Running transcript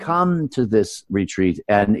come to this retreat.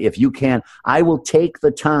 And if you can, I will take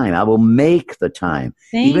the time. I will make the time.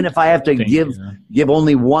 Even if I have to give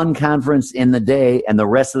only one conference in the day and the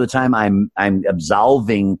rest of the time I'm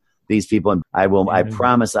absolving these people. And I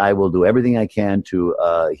promise I will do everything I can to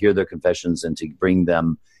hear their confessions and to bring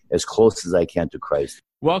them as close as I can to Christ.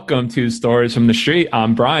 Welcome to Stories from the Street.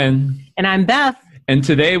 I'm Brian. And I'm Beth. And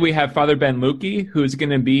today we have Father Ben Lukey, who's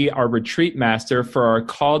going to be our retreat master for our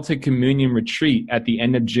Call to Communion retreat at the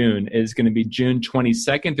end of June. It is going to be June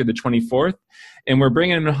 22nd through the 24th. And we're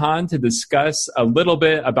bringing him on to discuss a little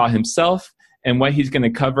bit about himself and what he's going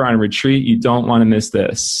to cover on retreat. You don't want to miss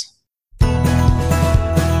this.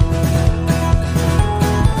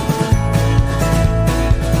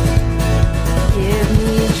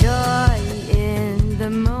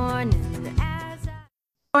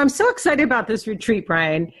 I'm so excited about this retreat,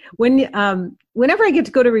 Brian. Whenever I get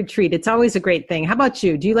to go to retreat, it's always a great thing. How about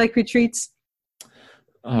you? Do you like retreats?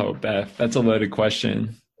 Oh, Beth, that's a loaded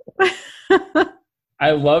question.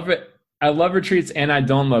 I love it. I love retreats and I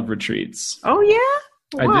don't love retreats. Oh,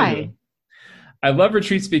 yeah? Why? I do. I love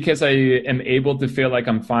retreats because I am able to feel like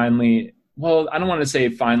I'm finally, I don't want to say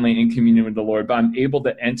finally in communion with the Lord, but I'm able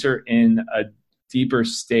to enter in a deeper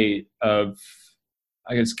state of,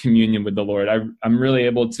 I guess, communion with the Lord. I'm really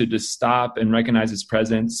able to just stop and recognize his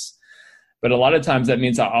presence. But a lot of times that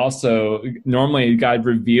means normally God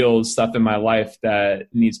reveals stuff in my life that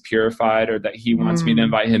needs purified or that he wants me to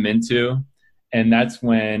invite him into. And that's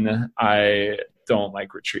when I don't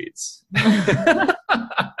like retreats.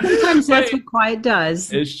 Sometimes that's what quiet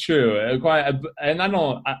does. It's true. And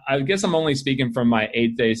I guess I'm only speaking from my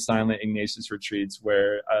 8-day silent Ignatius retreats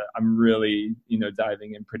where I'm really,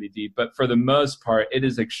 diving in pretty deep. But for the most part, it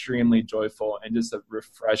is extremely joyful and just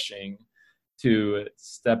refreshing to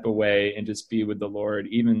step away and just be with the Lord,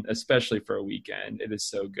 especially for a weekend. It is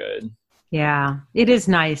so good. Yeah, it is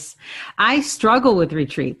nice. I struggle with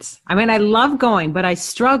retreats. I mean, I love going, but I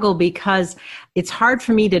struggle because it's hard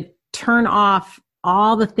for me to turn off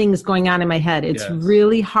all the things going on in my head. It's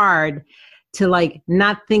really hard to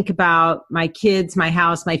not think about my kids, my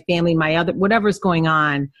house, my family, whatever's going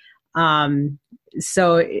on.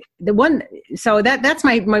 So that's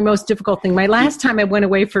my most difficult thing. My last time I went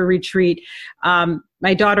away for a retreat,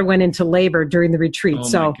 my daughter went into labor during the retreat.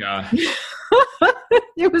 Oh my gosh.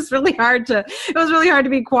 It was really hard to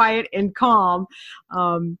be quiet and calm.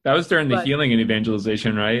 That was during the healing and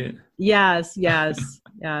evangelization, right? Yes.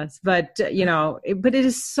 But but it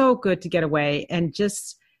is so good to get away and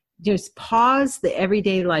just pause the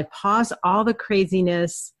everyday life, pause all the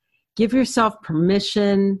craziness, give yourself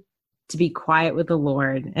permission to be quiet with the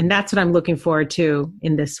Lord. And that's what I'm looking forward to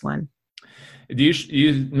in this one.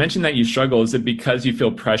 You mentioned that you struggle. Is it because you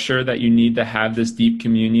feel pressure that you need to have this deep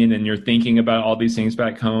communion and you're thinking about all these things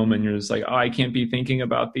back home and you're just like, I can't be thinking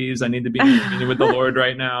about these. I need to be in communion with the Lord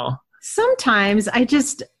right now. Sometimes I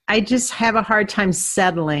just have a hard time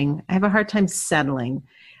settling. So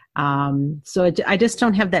I just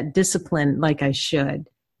don't have that discipline like I should.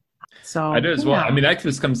 So I do as well. I mean, that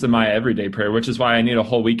just comes to my everyday prayer, which is why I need a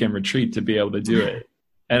whole weekend retreat to be able to do it.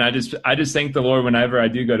 And I just thank the Lord whenever I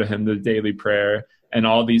do go to him, the daily prayer, and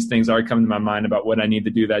all these things are coming to my mind about what I need to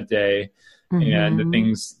do that day and the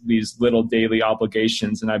things, these little daily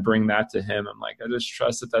obligations. And I bring that to him. I'm like, I just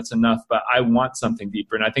trust that that's enough, but I want something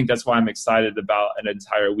deeper. And I think that's why I'm excited about an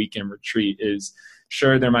entire weekend retreat is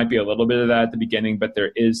sure, there might be a little bit of that at the beginning, but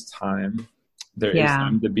there is time. There is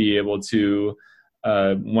time to be able to,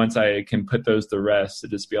 once I can put those to rest, to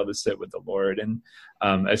just be able to sit with the Lord. And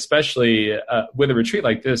especially with a retreat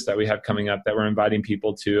like this that we have coming up, that we're inviting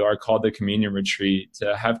people to, our Call to Communion retreat,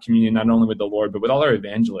 to have communion not only with the Lord, but with all our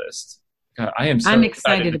evangelists. God, I'm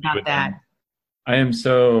excited about that. I am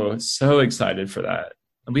so excited for that.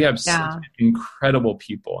 We have such incredible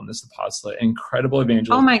people in this apostolate, incredible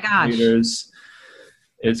evangelists. Oh my gosh. Leaders.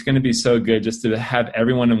 It's going to be so good just to have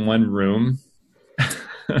everyone in one room.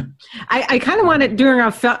 I kind of want to, during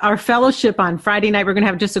our fellowship on Friday night, we're going to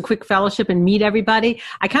have just a quick fellowship and meet everybody.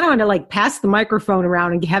 I kind of want to pass the microphone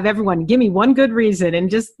around and have everyone give me one good reason and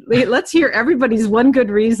just let's hear everybody's one good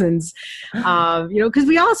reasons. Because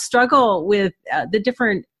we all struggle with the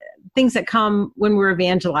different things that come when we're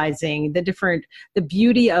evangelizing, the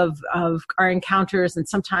beauty of our encounters and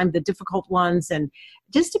sometimes the difficult ones, and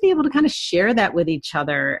just to be able to kind of share that with each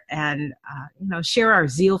other and, share our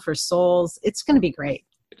zeal for souls. It's going to be great.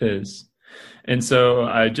 It is. And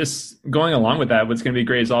so just going along with that, what's going to be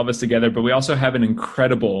great is all of us together, but we also have an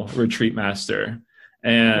incredible retreat master.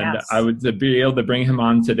 And I would be able to bring him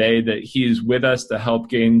on today, that he's with us to help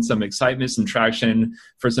gain some excitement, some traction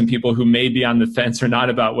for some people who may be on the fence or not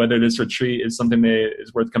about whether this retreat is something that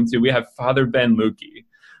is worth coming to. We have Father Ben Lukey,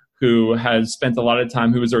 who has spent a lot of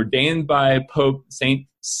time, who was ordained by Pope Saint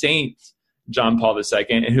John Paul II,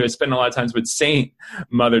 and who has spent a lot of times with Saint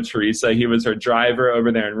Mother Teresa. He was her driver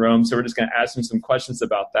over there in Rome. So we're just going to ask him some questions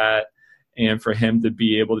about that, and for him to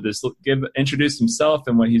be able to just introduce himself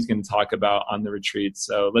and what he's going to talk about on the retreat.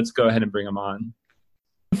 So let's go ahead and bring him on.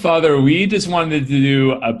 Father, we just wanted to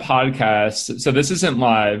do a podcast. So this isn't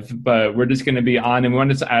live, but we're just going to be on, and we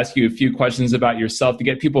wanted to ask you a few questions about yourself to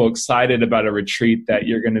get people excited about a retreat that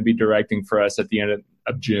you're going to be directing for us at the end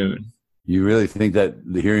of June. You really think that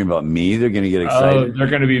hearing about me, they're going to get excited? Oh, they're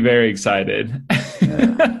going to be very excited.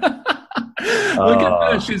 Yeah. Look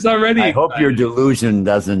at that. She's already I hope your delusion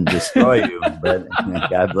doesn't destroy you, but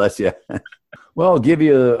God bless you. Well, I'll give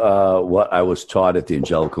you what I was taught at the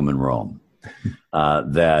Angelicum in Rome.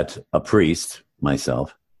 That a priest,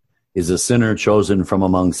 myself, is a sinner chosen from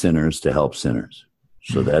among sinners to help sinners.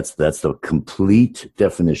 So that's the complete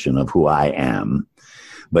definition of who I am.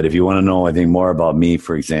 But if you want to know anything more about me,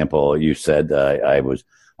 for example, you said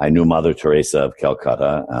I knew Mother Teresa of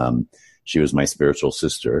Calcutta. She was my spiritual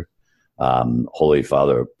sister. Holy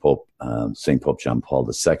Father Pope St. Pope John Paul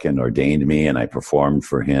II ordained me, and I performed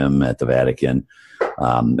for him at the Vatican.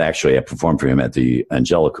 Actually, I performed for him at the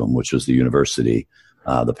Angelicum, which was the university,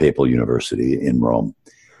 the papal university in Rome.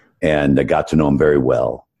 And I got to know him very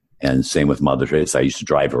well. And same with Mother Teresa. I used to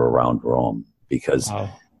drive her around Rome because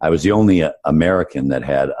I was the only American that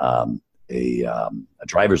had a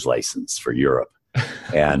driver's license for Europe.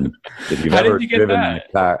 And if you've ever driven in a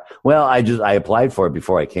car, well, I applied for it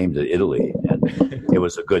before I came to Italy. And it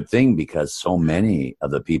was a good thing because so many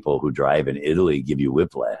of the people who drive in Italy give you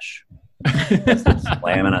whiplash.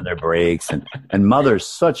 Slamming on their brakes, and Mother's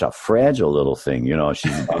such a fragile little thing,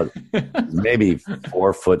 she's about maybe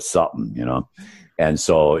 4 foot something, and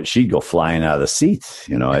so she'd go flying out of the seat,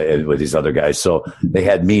 with these other guys. So they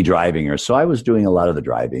had me driving her, so I was doing a lot of the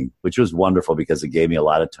driving, which was wonderful because it gave me a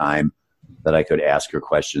lot of time that I could ask her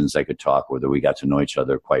questions, I could talk with her. We got to know each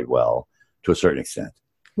other quite well to a certain extent.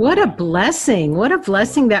 What a blessing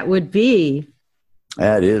that would be.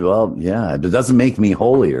 It is. Well, yeah, it doesn't make me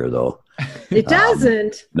holier though. It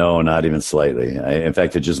doesn't. No, not even slightly. In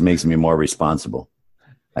fact, it just makes me more responsible.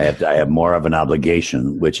 I have more of an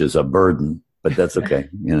obligation, which is a burden, but that's okay,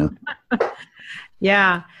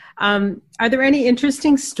 Yeah. Are there any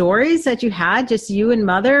interesting stories that you had, just you and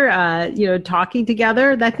Mother, talking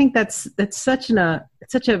together? I think that's such a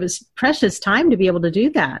precious time to be able to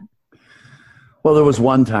do that. Well, there was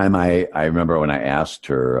one time I remember when I asked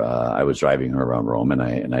her, I was driving her around Rome,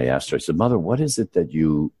 and I asked her, I said, Mother, what is it that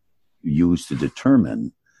you use to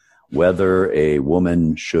determine whether a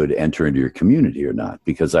woman should enter into your community or not?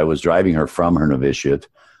 Because I was driving her from her novitiate,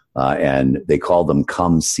 and they called them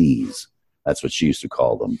come-sees. That's what she used to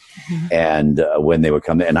call them. Mm-hmm. And when they would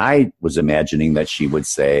come, and I was imagining that she would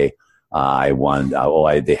say,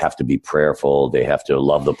 they have to be prayerful, they have to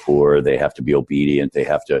love the poor, they have to be obedient, they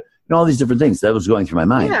have to, all these different things. That was going through my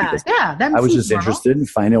mind. That I was just interested in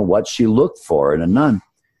finding out what she looked for in a nun.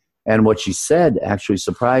 And what she said actually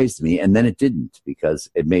surprised me, and then it didn't because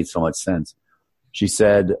it made so much sense. She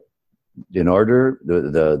said, in order,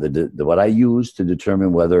 what I use to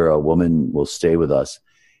determine whether a woman will stay with us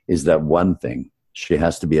is that one thing, she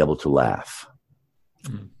has to be able to laugh.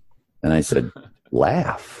 Mm. And I said,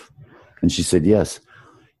 laugh? And she said, yes.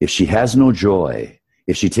 If she has no joy,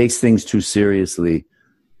 if she takes things too seriously,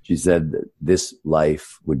 she said this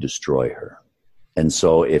life would destroy her. And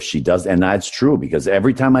so if she does, and that's true, because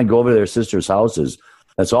every time I go over to their sisters' houses,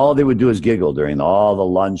 that's all they would do is giggle during all the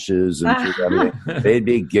lunches and everything. They'd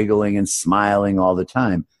be giggling and smiling all the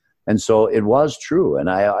time. And so it was true. And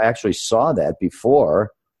I actually saw that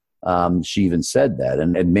before she even said that.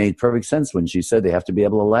 And it made perfect sense when she said they have to be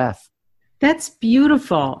able to laugh. That's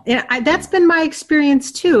beautiful. That's been my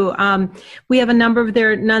experience too. We have a number of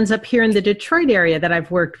their nuns up here in the Detroit area that I've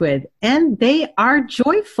worked with, and they are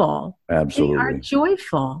joyful. Absolutely. They are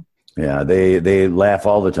joyful. Yeah, they laugh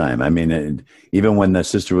all the time. I mean, even when the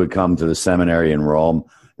sister would come to the seminary in Rome,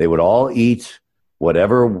 they would all eat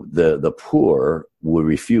whatever the poor would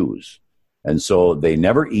refuse. And so they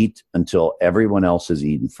never eat until everyone else has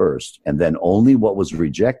eaten first. And then only what was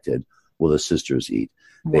rejected will the sisters eat.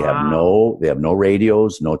 They have no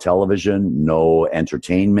radios, no television, no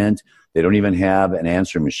entertainment. They don't even have an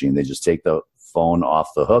answering machine. They just take the phone off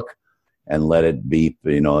the hook and let it beep,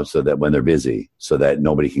 so that when they're busy, so that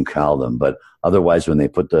nobody can call them. But otherwise, when they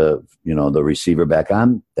put the receiver back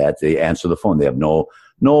on, that they answer the phone. They have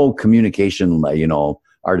no communication,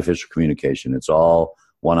 artificial communication. It's all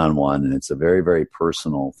one-on-one, and it's a very, very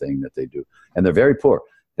personal thing that they do. And they're very poor.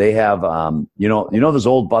 They have, those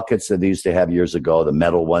old buckets that they used to have years ago, the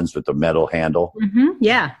metal ones with the metal handle? Mm-hmm.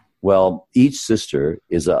 Yeah. Well, each sister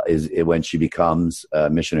is when she becomes a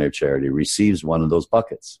missionary of charity, receives one of those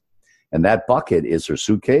buckets. And that bucket is her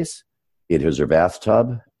suitcase, it is her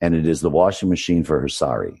bathtub, and it is the washing machine for her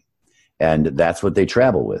sari. And that's what they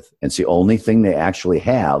travel with. It's the only thing they actually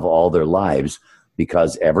have all their lives,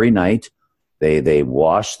 because every night they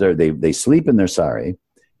wash they sleep in their sari,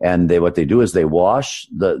 and what they do is they wash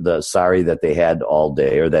the sari that they had all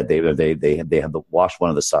day, or that they have to wash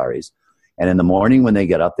one of the saris. And in the morning when they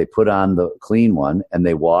get up, they put on the clean one and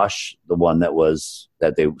they wash the one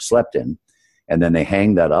that they slept in. And then they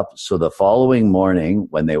hang that up. So the following morning,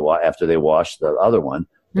 after they wash the other one,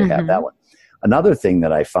 they have that one. Another thing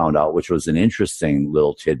that I found out, which was an interesting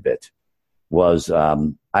little tidbit, was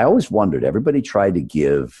I always wondered, everybody tried to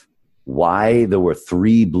give why there were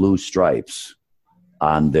 3 blue stripes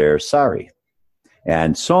on their sari.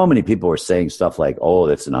 And so many people were saying stuff like, oh,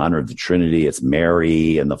 that's in honor of the Trinity. It's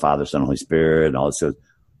Mary and the Father, Son, and Holy Spirit and all this.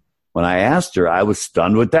 When I asked her, I was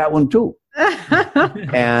stunned with that one too.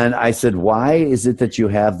 And I said, why is it that you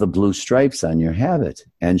have the blue stripes on your habit?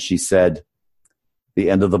 And she said,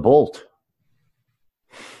 the end of the bolt.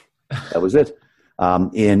 That was it.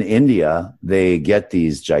 In India, they get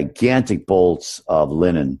these gigantic bolts of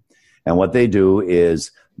linen. And what they do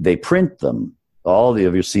is they print them. All of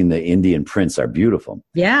you have seen the Indian prints are beautiful.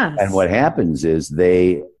 Yes. And what happens is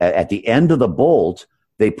at the end of the bolt,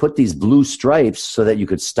 they put these blue stripes so that you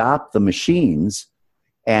could stop the machines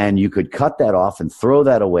and you could cut that off and throw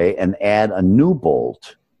that away and add a new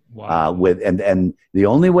bolt. Wow. And the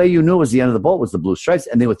only way you knew it was the end of the bolt was the blue stripes,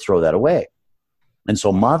 and they would throw that away. And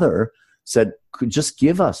so Mother said, just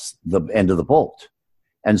give us the end of the bolt.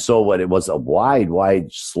 And so it was a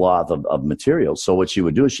wide swath of material. So what she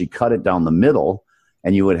would do is she'd cut it down the middle,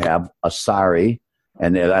 and you would have a sari.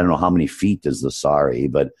 And I don't know how many feet is the sari,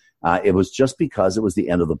 but it was just because it was the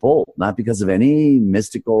end of the bolt, not because of any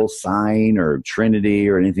mystical sign or Trinity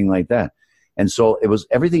or anything like that. And so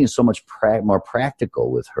everything is so much more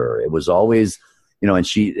practical with her. It was always,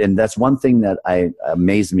 and that's one thing that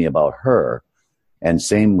amazed me about her. And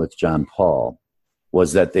same with John Paul,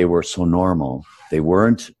 was that they were so normal. They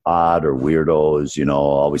weren't odd or weirdos,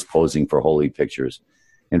 always posing for holy pictures.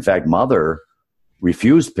 In fact, Mother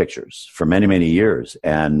refused pictures for many, many years.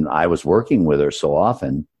 And I was working with her so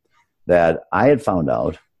often that I had found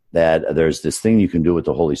out that there's this thing you can do with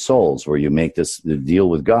the holy souls where you make this deal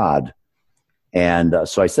with God. And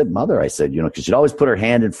so I said, Mother, because she'd always put her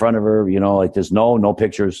hand in front of her, like there's no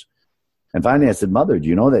pictures. And finally I said, Mother, do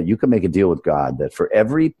you know that you can make a deal with God that for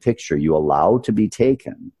every picture you allow to be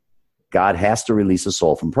taken, God has to release a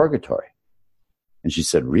soul from purgatory? And she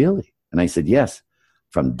said, really? And I said, yes.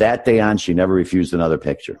 From that day on, she never refused another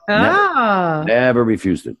picture. Never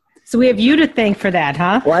refused it. So we have you to thank for that,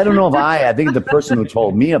 huh? Well, I don't know if I think the person who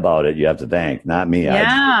told me about it, you have to thank, not me.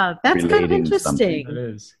 Yeah, that's kind of interesting. It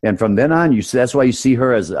is. And from then on, that's why you see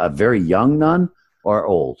her as a very young nun or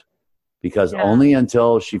old. Because only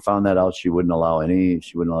until she found that out, she wouldn't allow any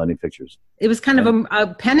pictures. It was kind of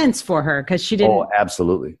a penance for her because she didn't. Oh,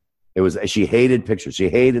 absolutely. She hated pictures. She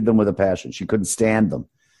hated them with a passion. She couldn't stand them.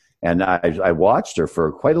 And I watched her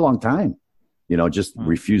for quite a long time, just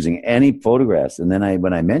refusing any photographs. And then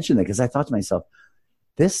when I mentioned it, because I thought to myself,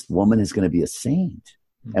 this woman is going to be a saint.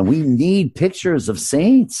 And we need pictures of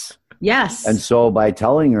saints. Yes. And so by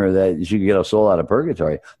telling her that she could get a soul out of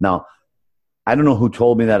purgatory. Now, I don't know who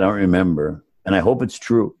told me that. I don't remember. And I hope it's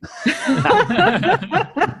true.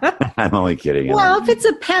 I'm only kidding. Well, if it's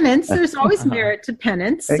a penance, there's always merit to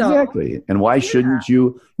penance. So. Exactly. And why shouldn't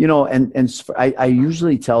you, and I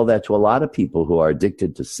usually tell that to a lot of people who are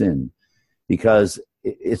addicted to sin, because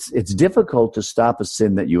it's difficult to stop a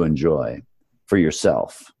sin that you enjoy for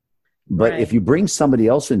yourself. But if you bring somebody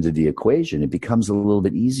else into the equation, it becomes a little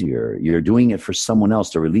bit easier. You're doing it for someone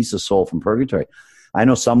else to release a soul from purgatory. I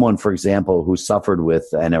know someone, for example, who suffered with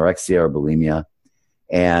anorexia or bulimia,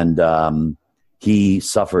 and he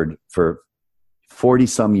suffered for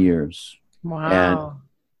 40-some years. Wow.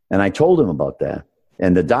 And I told him about that.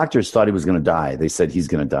 And the doctors thought he was going to die. They said, he's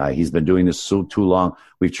going to die. He's been doing this too long.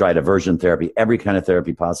 We've tried aversion therapy, every kind of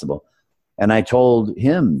therapy possible. And I told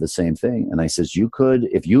him the same thing. And I says,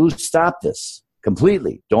 if you stop this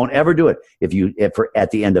completely, don't ever do it. If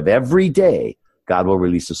at the end of every day, God will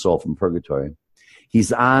release a soul from purgatory.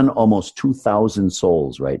 He's on almost 2,000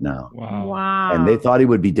 souls right now. Wow. And they thought he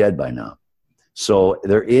would be dead by now. So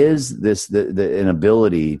there is an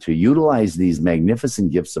ability to utilize these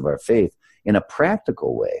magnificent gifts of our faith in a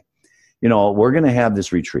practical way. We're going to have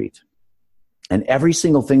this retreat. And every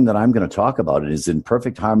single thing that I'm going to talk about is in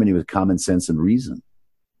perfect harmony with common sense and reason.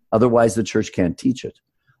 Otherwise, the church can't teach it.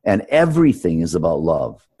 And everything is about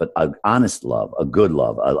love, but an honest love, a good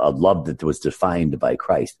love, a love that was defined by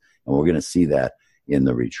Christ. And we're going to see that in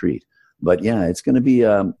the retreat. But yeah, it's going to be,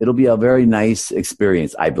 it'll be a very nice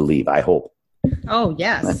experience, I believe, I hope. Oh,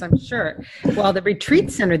 yes, I'm sure. Well, the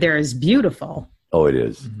retreat center there is beautiful. Oh, it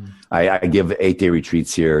is. Mm-hmm. I give 8-day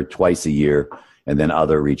retreats here twice a year, and then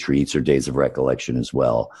other retreats or days of recollection as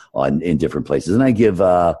well in different places. And I give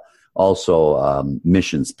also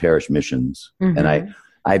missions, parish missions. Mm-hmm. And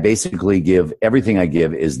I basically give, everything I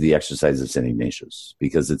give is the exercise of St. Ignatius,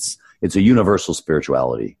 because it's a universal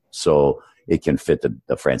spirituality. So it can fit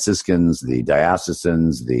the Franciscans, the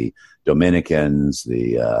diocesanes, the Dominicans,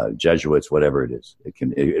 the Jesuits, whatever it is.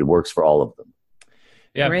 It works for all of them.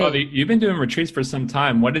 Yeah, Great. Father, you've been doing retreats for some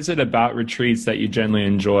time. What is it about retreats that you generally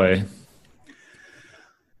enjoy?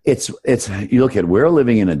 It's you look at, we're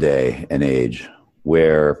living in a day and age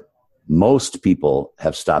where most people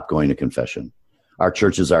have stopped going to confession. Our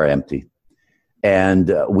churches are empty,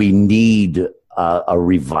 and we need a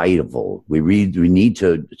revival. We need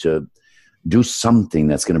to do something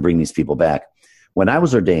that's going to bring these people back. When I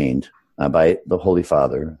was ordained by the Holy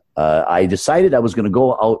Father, I decided I was going to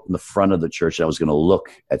go out in the front of the church. And I was going to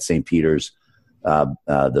look at St. Peter's,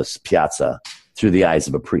 this piazza, through the eyes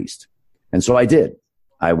of a priest. And so I did.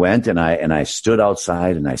 I went and I stood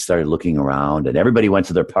outside and I started looking around, and everybody went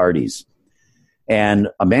to their parties. And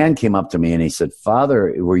a man came up to me and he said,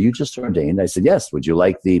 "Father, were you just ordained?" I said, "Yes. Would you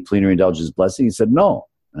like the plenary indulgence blessing?" He said, "No."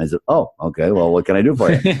 And I said, "Oh, okay. Well, what can I do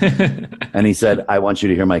for you?" And he said, "I want you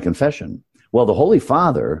to hear my confession." Well, the Holy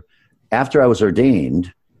Father, after I was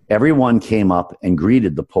ordained, everyone came up and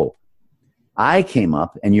greeted the Pope. I came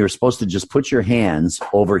up, and you're supposed to just put your hands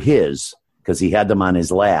over his, because he had them on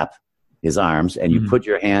his lap, his arms, and you put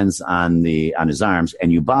your hands on his arms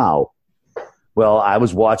and you bow. Well, I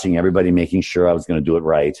was watching everybody, making sure I was going to do it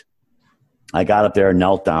right. I got up there,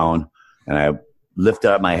 knelt down, and I lifted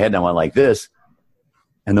up my head and I went like this,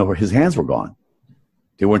 and his hands were gone.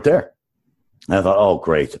 They weren't there. And I thought, oh,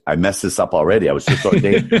 great. I messed this up already. I was just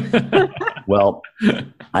ordained. Well,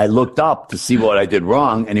 I looked up to see what I did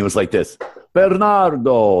wrong, and he was like this,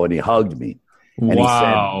 "Bernardo," and he hugged me. And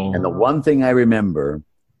wow. He said, and the one thing I remember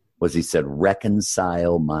was he said,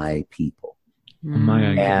 "Reconcile my people." Oh my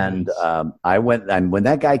and I went, and when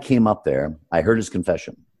that guy came up there, I heard his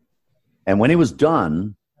confession. And when he was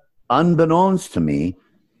done, unbeknownst to me,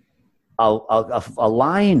 a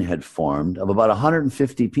line had formed of about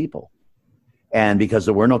 150 people. And because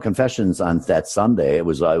there were no confessions on that Sunday, it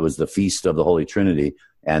was the feast of the Holy Trinity,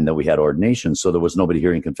 and that we had ordination, so there was nobody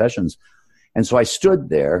hearing confessions. And so I stood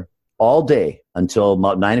there all day until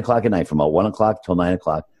about 9 o'clock at night, from about 1 o'clock till 9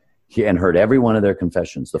 o'clock, and heard every one of their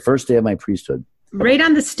confessions. The first day of my priesthood. Right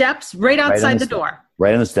on the steps, right outside the door.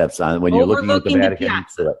 Right on the steps, when you're looking at the Vatican.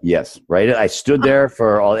 Yes, right. I stood there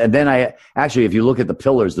for all, and then if you look at the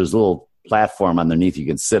pillars, there's a little platform underneath you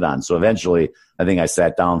can sit on. So eventually, I think I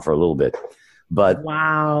sat down for a little bit. But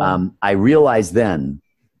wow. I realized then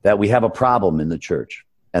that we have a problem in the church,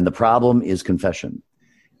 and the problem is confession.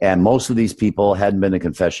 And most of these people hadn't been to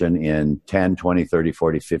confession in 10, 20, 30,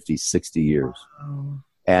 40, 50, 60 years. Wow.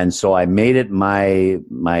 And so I made it my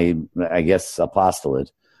I guess,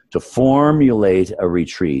 apostolate to formulate a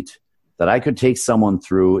retreat that I could take someone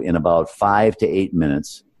through in about 5 to 8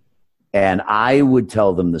 minutes. And I would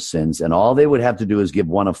tell them the sins, and all they would have to do is give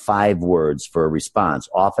one of 5 words for a response.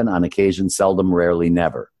 Often, on occasion, seldom, rarely,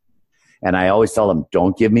 never. And I always tell them,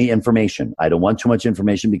 don't give me information. I don't want too much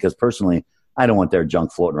information, because personally, I don't want their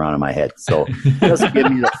junk floating around in my head. So just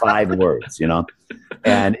give me the 5 words,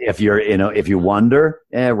 And if you wonder,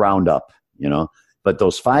 round up, But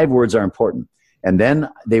those 5 words are important. And then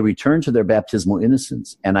they return to their baptismal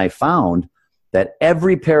innocence. And I found that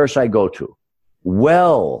every parish I go to,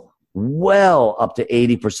 well up to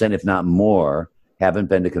 80%, if not more, haven't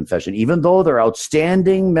been to confession, even though they're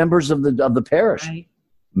outstanding members of the parish. Right.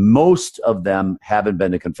 Most of them haven't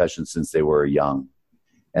been to confession since they were young.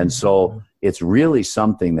 And so it's really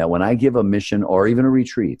something that when I give a mission or even a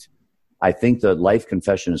retreat, I think that life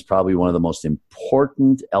confession is probably one of the most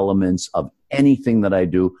important elements of anything that I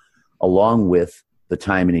do, along with the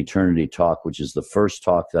time and eternity talk, which is the first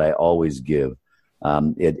talk that I always give.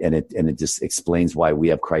 It just explains why we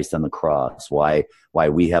have Christ on the cross, why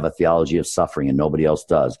we have a theology of suffering and nobody else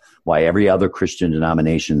does, why every other Christian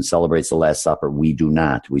denomination celebrates the Last Supper. We do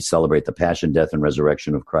not. We celebrate the passion, death, and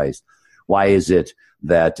resurrection of Christ. Why is it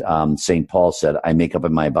that St. Paul said, "I make up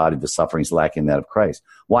in my body the sufferings lacking that of Christ"?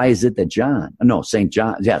 Why is it that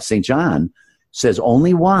St. John says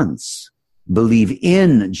only once, believe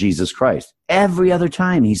in Jesus Christ. Every other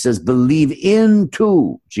time he says, believe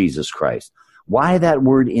into Jesus Christ. Why that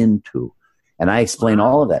word into? And I explain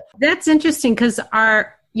all of that. That's interesting because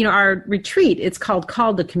our retreat, it's called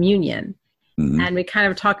Call to Communion. Mm-hmm. And we kind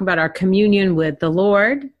of talk about our communion with the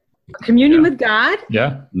Lord, communion with God,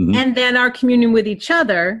 and then our communion with each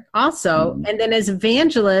other also. And then as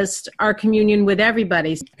evangelists, our communion with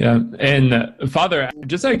everybody. Yeah. And Father,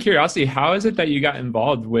 just out of curiosity, how is it that you got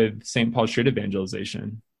involved with St. Paul Street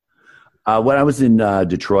Evangelization? When I was in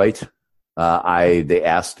Detroit, Steve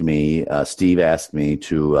asked me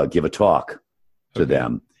to give a talk to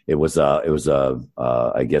them. It was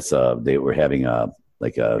I guess they were having at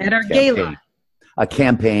our gala. A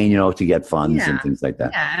campaign, to get funds and things like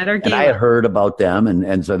that. Yeah, at our And gala. I had heard about them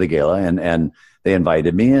and so the gala and they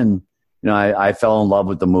invited me and, I fell in love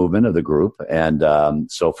with the movement of the group. And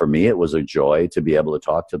so for me, it was a joy to be able to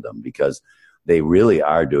talk to them because they really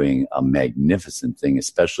are doing a magnificent thing,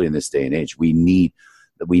 especially in this day and age. We need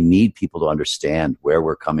people to understand where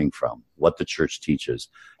we're coming from, what the church teaches.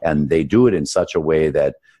 And they do it in such a way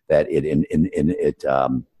that it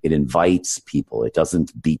invites people. It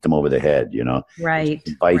doesn't beat them over the head, Right. It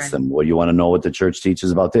invites them. Well, you want to know what the church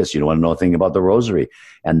teaches about this? You don't want to know a thing about the rosary.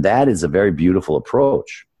 And that is a very beautiful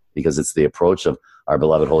approach because it's the approach of our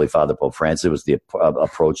beloved Holy Father, Pope Francis. It was the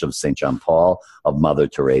approach of St. John Paul, of Mother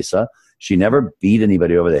Teresa. She never beat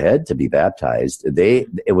anybody over the head to be baptized.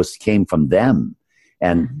 It came from them.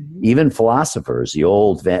 And even philosophers, the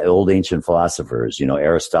old ancient philosophers,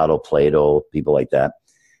 Aristotle, Plato, people like that,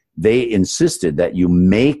 they insisted that you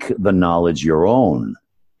make the knowledge your own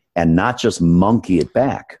and not just monkey it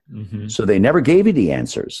back. Mm-hmm. So they never gave you the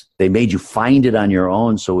answers. They made you find it on your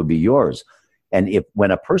own so it would be yours. And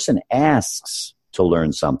when a person asks to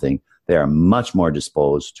learn something, they are much more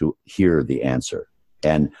disposed to hear the answer.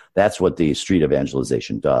 And that's what the street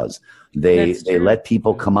evangelization does. They let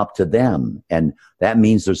people come up to them. And that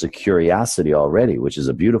means there's a curiosity already, which is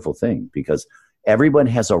a beautiful thing because everyone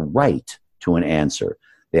has a right to an answer.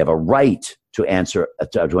 They have a right to answer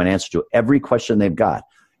to every question they've got.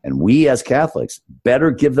 And we as Catholics better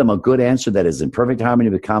give them a good answer that is in perfect harmony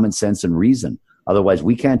with common sense and reason. Otherwise,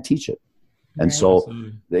 we can't teach it. And so,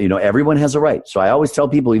 everyone has a right. So I always tell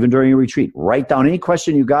people, even during a retreat, write down any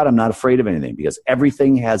question you got. I'm not afraid of anything because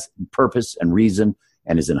everything has purpose and reason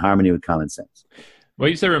and is in harmony with common sense. What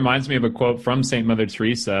you said reminds me of a quote from St. Mother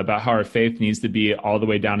Teresa about how our faith needs to be all the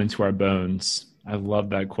way down into our bones. I love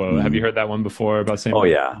that quote. Have you heard that one before about St. Oh,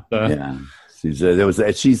 yeah. Yeah.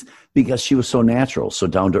 She's because she was so natural, so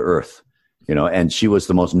down to earth, and she was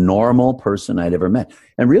the most normal person I'd ever met.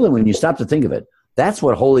 And really, when you stop to think of it, that's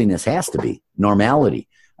what holiness has to be, normality.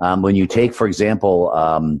 When you take, for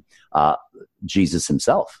example, Jesus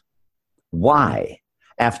himself, why?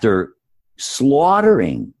 After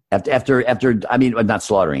slaughtering, they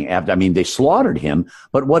slaughtered him,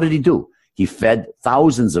 but what did he do? He fed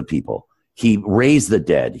thousands of people. He raised the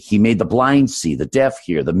dead. He made the blind see, the deaf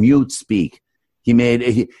hear, the mute speak. He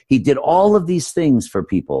did all of these things for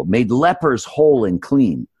people, made lepers whole and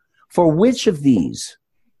clean. For which of these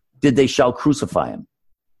did they shall crucify him?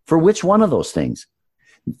 For which one of those things?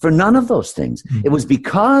 For none of those things. Mm-hmm. It was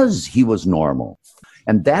because he was normal.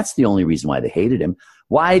 And that's the only reason why they hated him.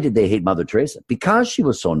 Why did they hate Mother Teresa? Because she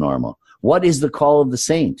was so normal. What is the call of the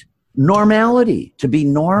saint? Normality, to be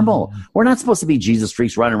normal. Mm-hmm. We're not supposed to be Jesus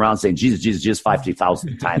freaks running around saying, Jesus, Jesus, Jesus,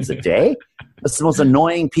 50,000 times a day. That's the most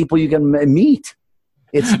annoying people you can meet.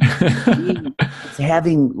 It's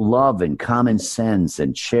having love and common sense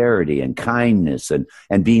and charity and kindness and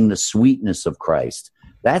being the sweetness of Christ.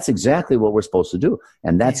 That's exactly what we're supposed to do.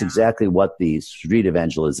 And that's exactly what the street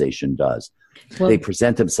evangelization does. Well, they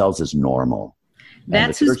present themselves as normal.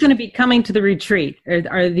 That's who's going to be coming to the retreat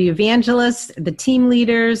are the evangelists, the team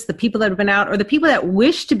leaders, the people that have been out, or the people that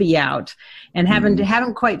wish to be out and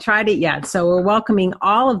haven't quite tried it yet. So we're welcoming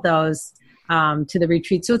all of those to the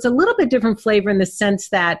retreat. So it's a little bit different flavor in the sense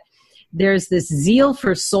that there's this zeal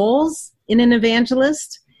for souls in an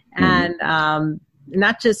evangelist, and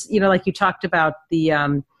not just, like you talked about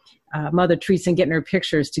the Mother Teresa and getting her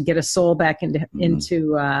pictures to get a soul back into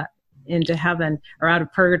heaven or out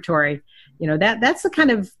of purgatory. That's the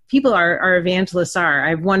kind of people our evangelists are. I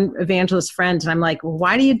have one evangelist friend, and I'm like, well,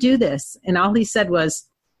 why do you do this? And all he said was,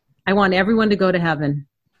 I want everyone to go to heaven.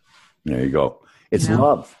 There you go. It's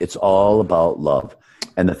love. It's all about love.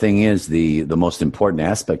 And the thing is, the most important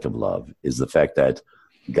aspect of love is the fact that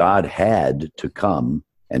God had to come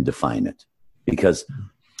and define it, because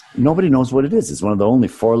nobody knows what it is. It's one of the only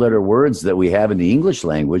 4-letter words that we have in the English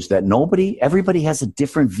language that everybody has a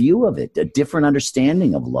different view of it, a different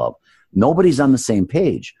understanding of love. Nobody's on the same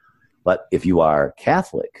page. But if you are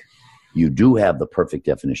Catholic, you do have the perfect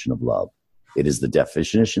definition of love. It is the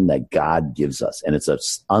definition that God gives us, and it's an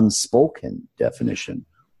unspoken definition.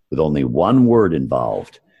 with only one word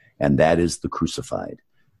involved, and that is the crucified.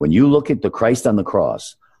 When you look at the Christ on the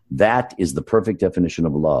cross, that is the perfect definition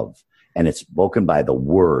of love. And it's spoken by the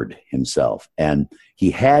Word himself. And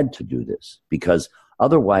he had to do this because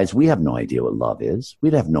otherwise we have no idea what love is.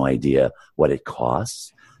 We'd have no idea what it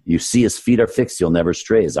costs. You see his feet are fixed, he'll never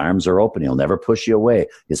stray. His arms are open, he'll never push you away.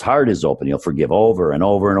 His heart is open, he'll forgive over and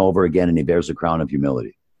over and over again, and he bears the crown of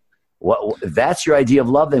humility. If that's your idea of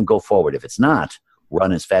love, then go forward. If it's not,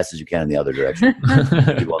 run as fast as you can in the other direction.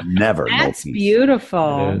 You will never know peace. That's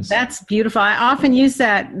beautiful. That's beautiful. I often use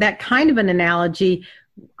that kind of an analogy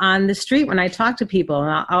on the street when I talk to people.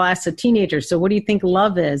 And I'll ask a teenager, so what do you think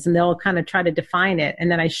love is? And they'll kind of try to define it.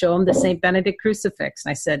 And then I show them the St. Benedict crucifix.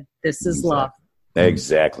 And I said, this is love.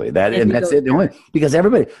 Exactly. And that's it. Because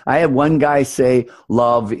everybody, I had one guy say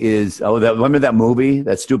love is, remember that movie,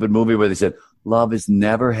 that stupid movie where they said, love is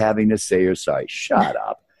never having to say you're sorry. Shut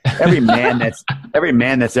up. Every man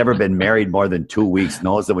that's ever been married more than 2 weeks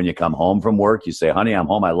knows that when you come home from work, you say, honey, I'm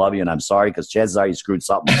home. I love you. And I'm sorry, because chances are you screwed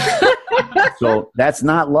something. So that's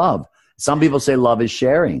not love. Some people say love is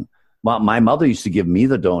sharing. Well, my mother used to give me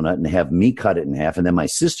the donut and have me cut it in half. And then my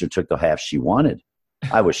sister took the half she wanted.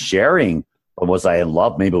 I was sharing. But was I in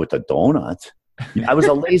love maybe with the donut? I was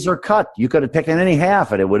a laser cut. You could have picked any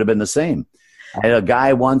half and it would have been the same. I had a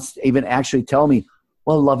guy once even actually tell me,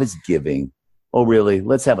 well, love is giving. Oh, really?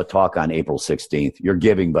 Let's have a talk on April 16th. You're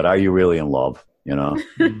giving, but are you really in love? You know?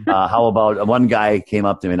 How about one guy came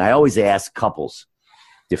up to me, and I always ask couples,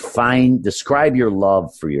 describe your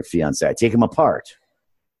love for your fiancé. I take them apart.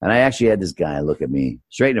 And I actually had this guy look at me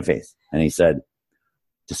straight in the face, and he said,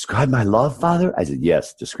 describe my love, Father? I said,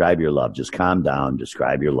 yes, describe your love. Just calm down.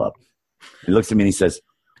 Describe your love. He looks at me and he says,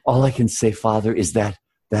 all I can say, Father, is that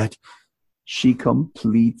she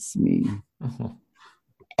completes me.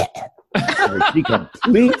 She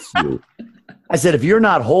completes you. I said, if you're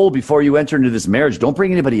not whole before you enter into this marriage, don't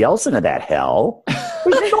bring anybody else into that hell.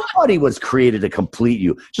 Nobody was created to complete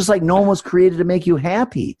you. Just like no one was created to make you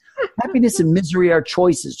happy. Happiness and misery are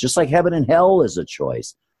choices, just like heaven and hell is a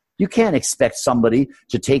choice. You can't expect somebody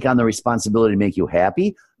to take on the responsibility to make you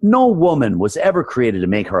happy. No woman was ever created to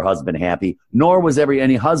make her husband happy, nor was ever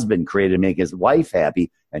any husband created to make his wife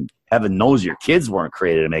happy. And heaven knows your kids weren't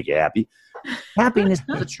created to make you happy. Happiness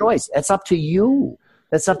is a choice. That's up to you.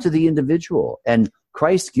 That's up to the individual. And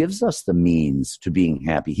Christ gives us the means to being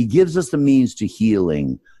happy. He gives us the means to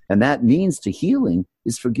healing. And that means to healing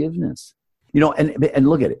is forgiveness. You know, and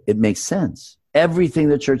look at it. It makes sense. Everything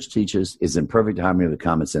the church teaches is in perfect harmony with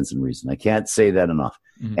common sense and reason. I can't say that enough.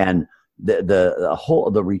 Mm-hmm. And the whole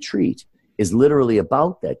of the retreat is literally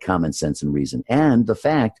about that common sense and reason, and the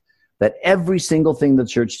fact that every single thing the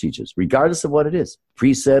church teaches, regardless of what it is,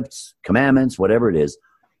 precepts, commandments, whatever it is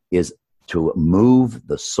to move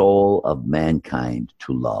the soul of mankind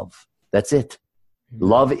to love. That's it. Mm-hmm.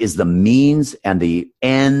 Love is the means and the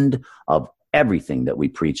end of everything that we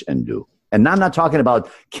preach and do. And I'm not talking about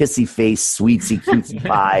kissy face, sweetsy, cutesy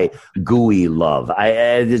pie, gooey love.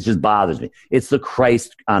 It just bothers me. It's the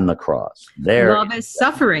Christ on the cross. Love is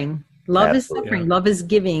suffering. Love is suffering. Love is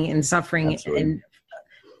giving and suffering and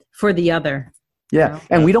for the other. Yeah. You know?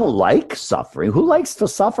 And we don't like suffering. Who likes to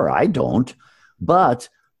suffer? I don't. But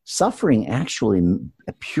suffering actually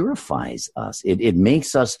purifies us. It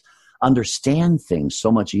makes us understand things so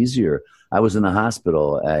much easier. I was in the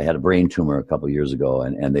hospital. I had a brain tumor a couple of years ago,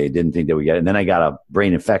 and they didn't think they would get it. And then I got a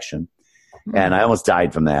brain infection, and I almost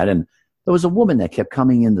died from that. And there was a woman that kept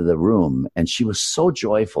coming into the room, and she was so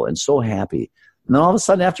joyful and so happy. And then all of a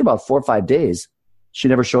sudden, after about 4 or 5 days, she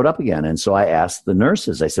never showed up again. And so I asked the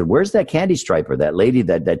nurses, I said, where's that candy striper, that lady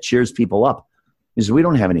that cheers people up? He said, we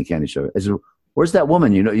don't have any candy striper. I said, where's that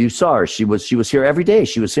woman? You know, you saw her. She was here every day.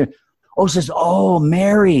 She was here. Oh, says, oh,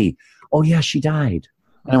 Mary. Oh, yeah, she died.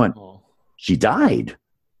 And I went, she died?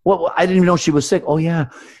 Well, I didn't even know she was sick. Oh, yeah.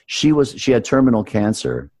 She had terminal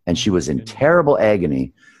cancer, and she was in terrible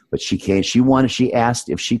agony. But she asked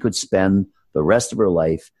if she could spend the rest of her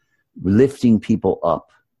life lifting people up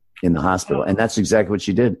in the hospital. And that's exactly what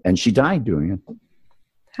she did. And she died doing it.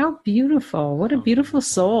 How beautiful. What a beautiful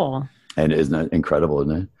soul. And isn't that incredible,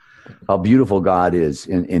 isn't it? How beautiful God is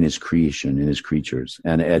in his creation, in his creatures.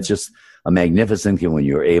 And it's just a magnificent thing when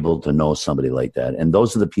you're able to know somebody like that. And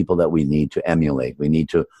those are the people that we need to emulate. We need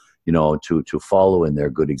to, to follow in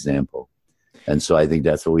their good example. And so I think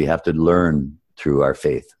that's what we have to learn through our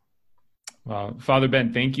faith. Well, Father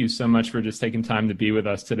Ben, thank you so much for just taking time to be with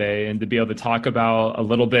us today and to be able to talk about a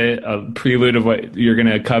little bit of prelude of what you're going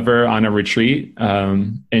to cover on a retreat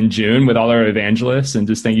in June with all our evangelists. And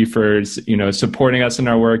just thank you for, supporting us in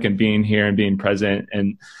our work and being here and being present.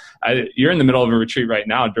 And you're in the middle of a retreat right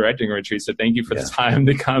now, directing a retreat. So thank you for the time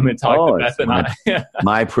to come and talk to Beth and I.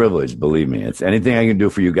 My privilege, believe me. It's anything I can do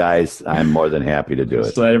for you guys. I'm more than happy to do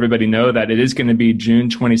it. So let everybody know that it is going to be June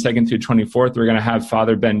 22nd through 24th. We're going to have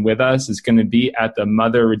Father Ben with us. It's going to be at the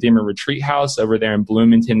Mother Redeemer Retreat House over there in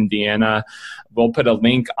Bloomington, Indiana. We'll put a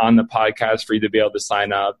link on the podcast for you to be able to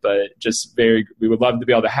sign up, but we would love to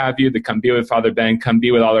be able to have you to come be with Father Ben, come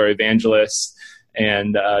be with all our evangelists,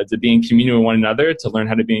 and to be in communion with one another, to learn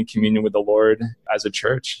how to be in communion with the Lord as a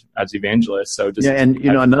church, as evangelists. So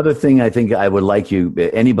another thing I think I would like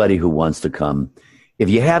anybody who wants to come, if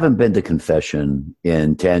you haven't been to confession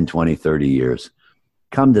in 10, 20, 30 years,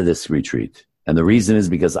 come to this retreat. And the reason is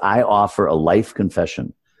because I offer a life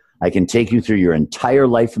confession. I can take you through your entire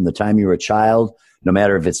life from the time you were a child, no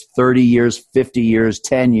matter if it's 30 years, 50 years,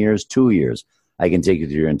 10 years, 2 years. I can take you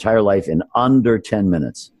through your entire life in under 10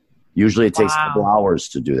 minutes. Usually it takes a couple hours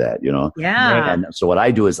to do that, Yeah. And so what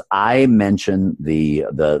I do is I mention the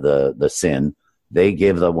sin. They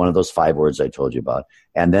give one of those 5 words I told you about,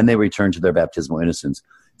 and then they return to their baptismal innocence.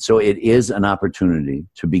 So it is an opportunity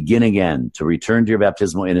to begin again, to return to your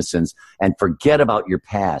baptismal innocence and forget about your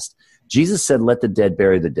past. Jesus said, let the dead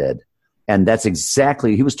bury the dead. And that's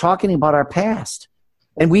exactly, he was talking about our past.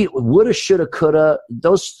 And we woulda, shoulda, coulda,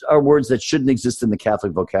 those are words that shouldn't exist in the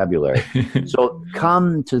Catholic vocabulary. So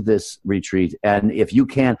come to this retreat. And if you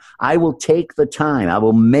can, I will take the time. I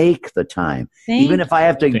will make the time. Even if I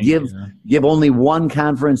have to give only one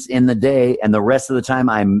conference in the day and the rest of the time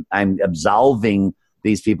I'm absolving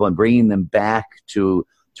these people and bringing them back to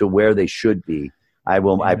where they should be.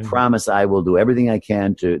 I promise I will do everything I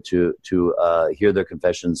can to hear their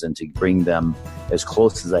confessions and to bring them as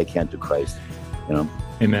close as I can to Christ.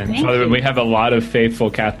 Amen. Father, we have a lot of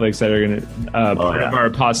faithful Catholics that are going to part of our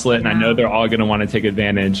apostolate, and I know they're all going to want to take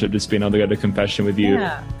advantage of just being able to go to confession with you,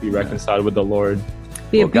 be reconciled with the Lord.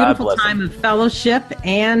 Be a beautiful time of fellowship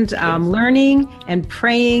and learning and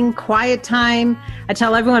praying, quiet time. I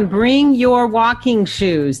tell everyone, bring your walking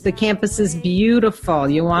shoes. The campus is beautiful.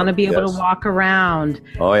 You want to be able to walk around.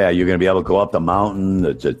 Oh, yeah. You're going to be able to go up the mountain.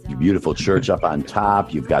 It's a beautiful church up on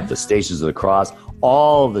top. You've got the Stations of the Cross,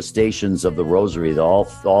 all the stations of the Rosary, all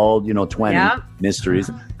 20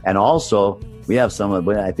 mysteries. And also, we have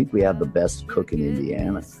I think we have the best cook in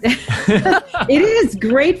Indiana. It is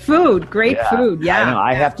great food. Food. Yeah. I know.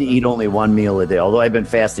 I have to eat only one meal a day, although I've been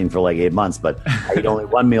fasting for like 8 months, but I eat only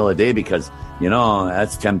one meal a day because,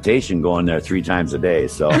 that's temptation going there 3 times a day.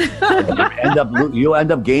 So you'll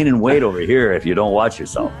end up gaining weight over here if you don't watch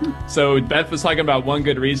yourself. So Beth was talking about one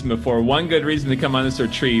good reason before. One good reason to come on this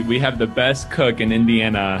retreat. We have the best cook in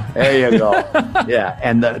Indiana. There you go. Yeah.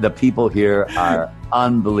 And the people here are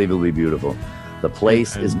unbelievably beautiful. The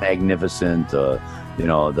place is magnificent. The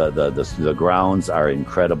grounds are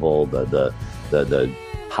incredible. The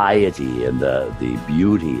piety and the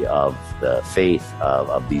beauty of the faith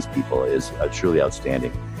of these people is truly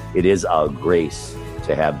outstanding. It is a grace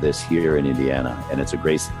to have this here in Indiana, and it's a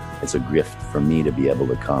grace. It's a gift for me to be able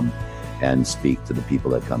to come and speak to the people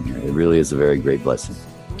that come here. It really is a very great blessing.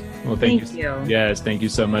 Well, thank you. Yes, thank you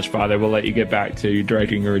so much, Father. We'll let you get back to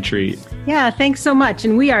directing a retreat. Yeah, thanks so much.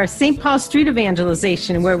 And we are St. Paul Street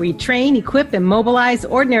Evangelization, where we train, equip, and mobilize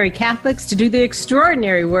ordinary Catholics to do the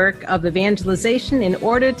extraordinary work of evangelization in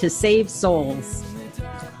order to save souls.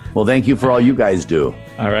 Well, thank you for all you guys do.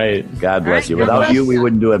 All right. God bless you. Without you, we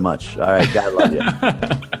wouldn't do it much. All right. God love you.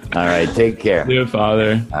 All right. Take care. Dear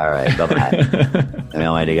Father. All right. Bye-bye. And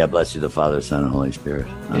Almighty God bless you, the Father, Son, and Holy Spirit.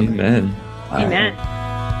 Amen. Amen.